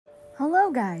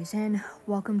Hello guys, and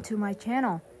welcome to my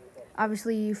channel.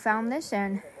 Obviously you found this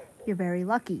and you're very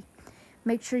lucky.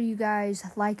 Make sure you guys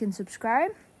like and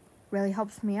subscribe, really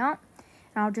helps me out.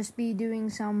 And I'll just be doing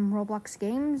some Roblox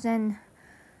games and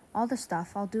all the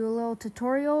stuff. I'll do a little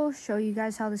tutorial, show you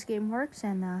guys how this game works,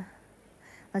 and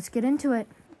let's get into it.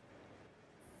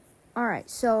 Alright,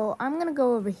 so I'm gonna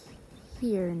go over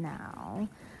here now.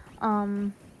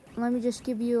 Let me just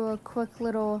give you a quick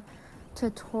little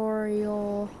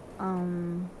tutorial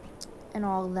and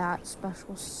all that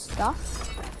special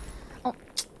stuff. Oh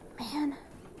man,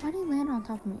 why did he land on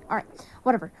top of me? Alright,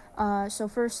 whatever. So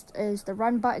first is the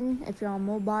run button if you're on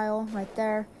mobile, right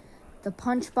there. The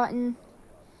punch button,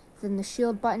 then the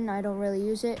shield button, I don't really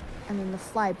use it, and then the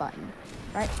fly button,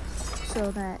 right?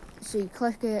 So you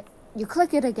click it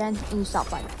again and you stop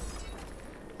fighting.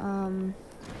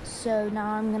 So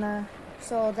now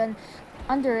so then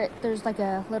under it there's like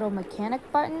a little mechanic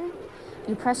button.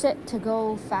 You press it to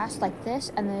go fast like this,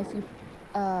 and then if you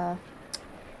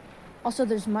also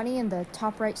there's money in the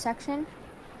top right section.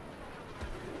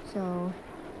 So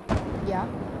yeah,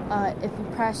 if you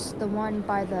press the one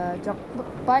by the jump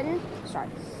button,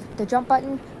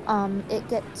 it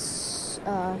gets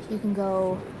you can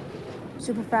go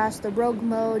super fast. The rogue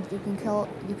mode, you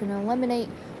can eliminate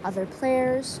other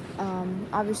players.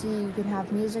 Obviously you can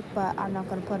have music, but I'm not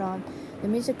going to put on the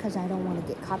music because I don't want to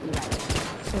get copyrighted.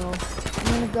 So I'm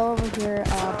going to go over here,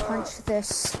 punch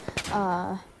this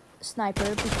sniper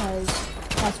because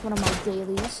that's one of my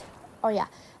dailies. Oh yeah,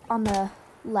 on the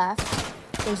left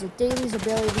there's a dailies,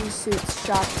 abilities, suits,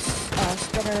 shots,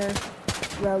 spinner,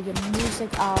 rogue, and music.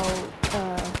 I'll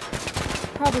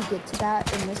probably get to that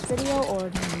in this video or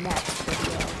the next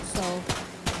video. So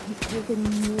you can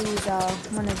use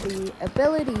one of the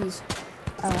abilities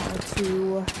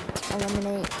to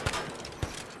eliminate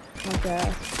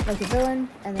like a villain,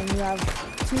 and then you have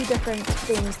two different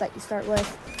things that you start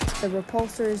with: the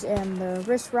repulsors and the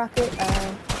wrist rocket.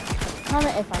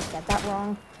 Comment if I said that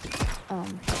wrong.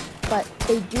 But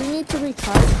they do need to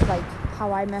recharge, like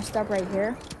how I messed up right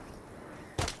here.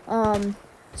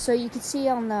 So you can see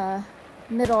on the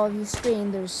middle of your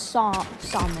screen there's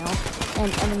sawmill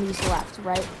and enemies left,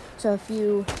 right? So if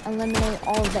you eliminate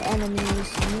all of the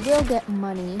enemies, you will get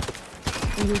money,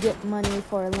 and you get money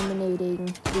for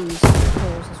eliminating these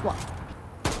players as well.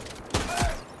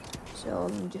 So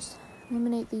let me just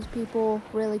eliminate these people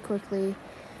really quickly,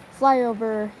 fly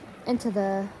over into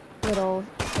the little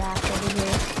shack over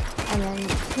here, and then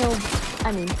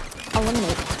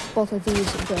eliminate both of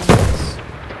these bandits.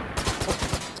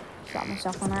 Shot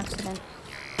myself on accident.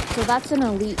 So that's an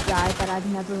elite guy that I've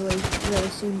never really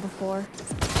seen before.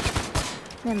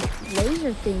 Man, the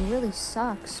laser thing really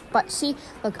sucks. But see,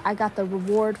 look, I got the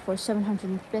reward for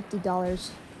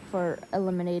 $750 for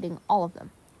eliminating all of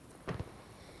them.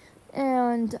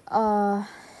 And,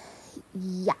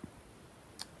 yeah.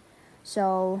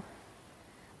 So,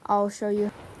 I'll show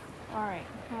you. Alright,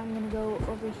 I'm gonna go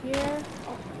over here.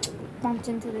 Oh, bumped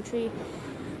into the tree.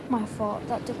 My fault.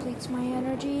 That depletes my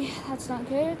energy. That's not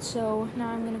good. So now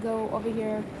I'm gonna go over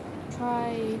here,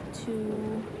 try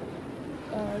to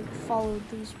follow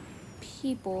these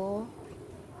people,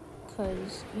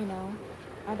 cause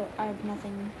I have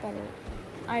nothing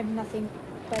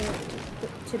better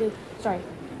to do. Sorry,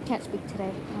 can't speak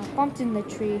today. Bumped in the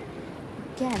tree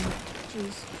again.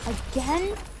 Jeez,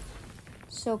 again.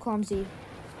 So clumsy.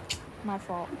 My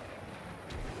fault.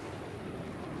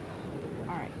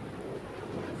 All right.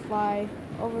 Fly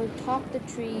over top the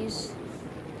trees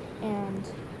and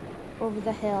over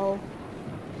the hill.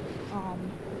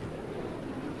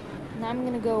 Now I'm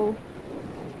gonna go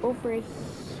over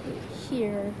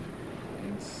here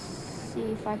and see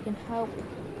if I can help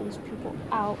these people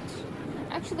out.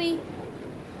 Actually,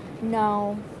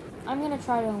 no. I'm gonna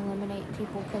try to eliminate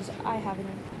people because I haven't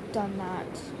done that.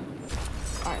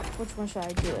 Alright, which one should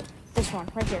I do? This one,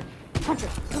 right here. Punch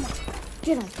it. Come on.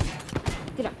 Get him.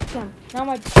 Get up, get him. Now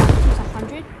my bounty's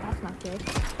 100. That's not good.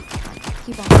 Right,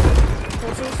 keep on.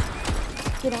 Closers.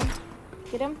 Get him.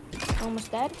 Get him.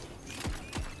 Almost dead.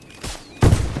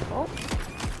 Oh.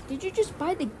 Did you just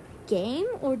buy the game?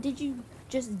 Or did you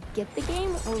just get the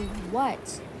game? Or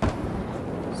what?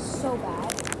 So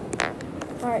bad.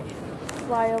 Alright.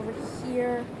 Fly over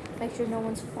here. Make sure no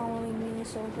one's following me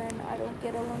so then I don't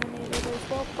get eliminated as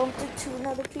well. Bumped into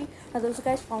another tree. Are those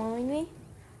guys following me?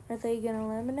 Are they gonna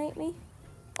eliminate me?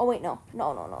 Oh wait, no,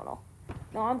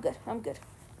 I'm good.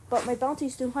 But my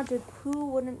bounty's 200. Who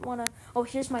wouldn't wanna? Oh,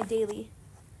 here's my daily.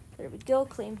 There we go.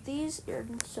 Claim these.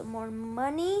 Earn some more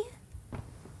money.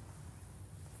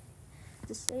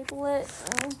 Disable it.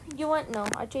 You know what? No,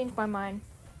 I changed my mind.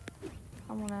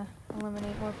 I wanna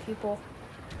eliminate more people.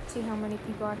 See how many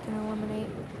people I can eliminate.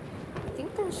 I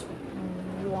think there's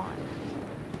one.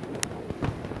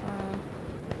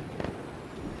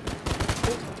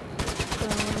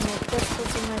 Gonna eliminate this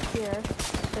person right here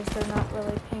because they're not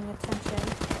really paying attention.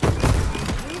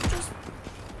 You just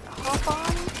hop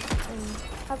on and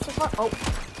have some fun. Oh,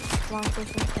 wrong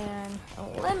person and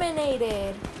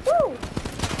eliminated. Woo!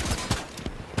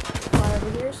 Fly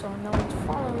over here so no one's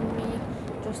following me,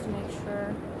 just to make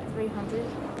sure. 300.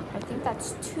 I think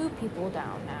that's 2 people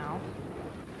down now.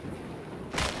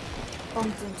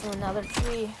 Bumped into another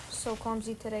tree. So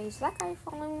clumsy today. Is that guy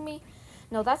following me?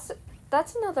 No, that's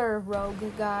another rogue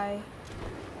guy.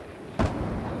 Go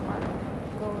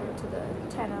over to the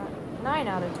 9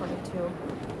 out of 22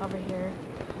 over here.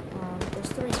 There's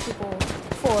 3 people,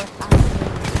 4 actually.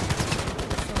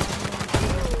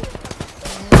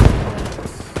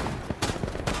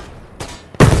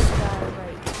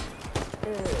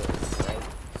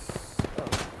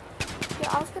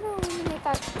 I was gonna eliminate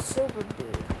that silver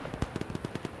dude.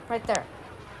 Right there.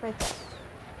 Right there.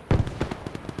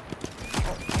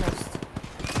 Oh, missed.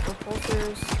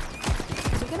 Repulsors.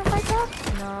 Is he gonna fight back?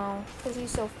 No, because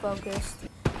he's so focused.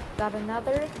 Got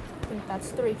another. I think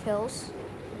that's 3 kills.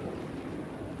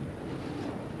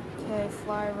 Okay,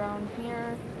 fly around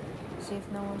here. See if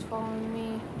no one's following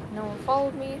me. No one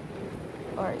followed me.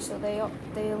 Alright, so they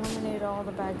eliminated all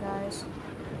the bad guys.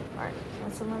 Alright,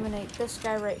 let's eliminate this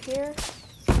guy right here.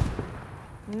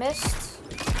 Missed.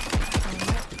 And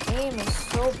my aim is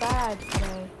so bad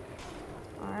today.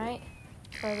 Alright,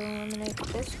 try to eliminate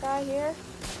this guy here.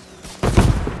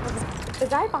 The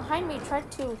guy behind me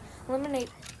tried to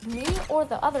eliminate me or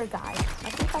the other guy. I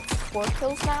think that's 4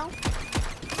 kills now.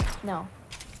 No.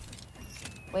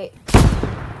 Wait.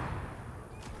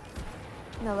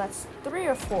 No, that's 3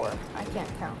 or 4. I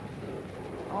can't count.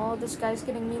 Oh, this guy's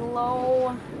getting me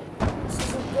low. This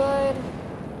isn't good.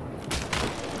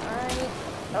 Alright.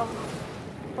 Oh,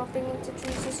 bumping into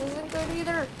trees. This isn't good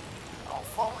either. Oh,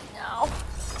 falling now.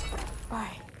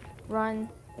 Alright. Run.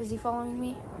 Is he following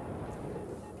me?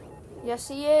 Yes,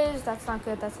 he is. That's not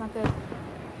good. That's not good.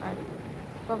 Alright.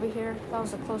 Over here. That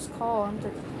was a close call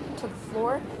onto to the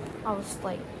floor. I was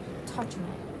like touching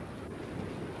it.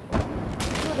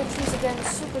 The trees again,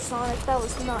 supersonic. That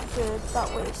was not good.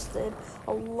 That wasted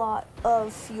a lot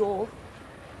of fuel.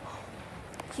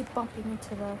 Keep bumping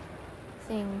into the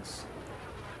things.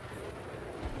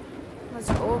 Let's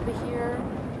go over here.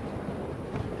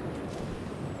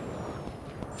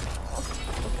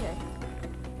 Okay.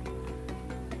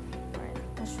 Alright,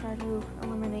 let's try to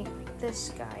eliminate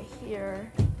this guy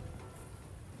here.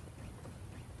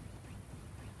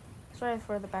 Sorry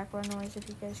for the background noise if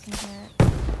you guys can hear it.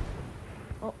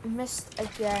 Oh, missed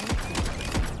again.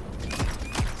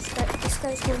 This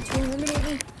guy's going to eliminate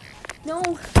me. No,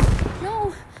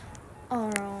 no. Oh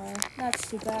no, that's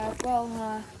too bad. Well,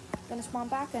 gonna spawn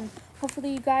back, and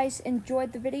hopefully you guys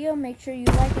enjoyed the video. Make sure you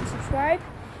like and subscribe,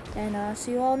 and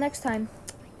see you all next time.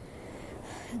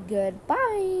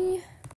 Goodbye.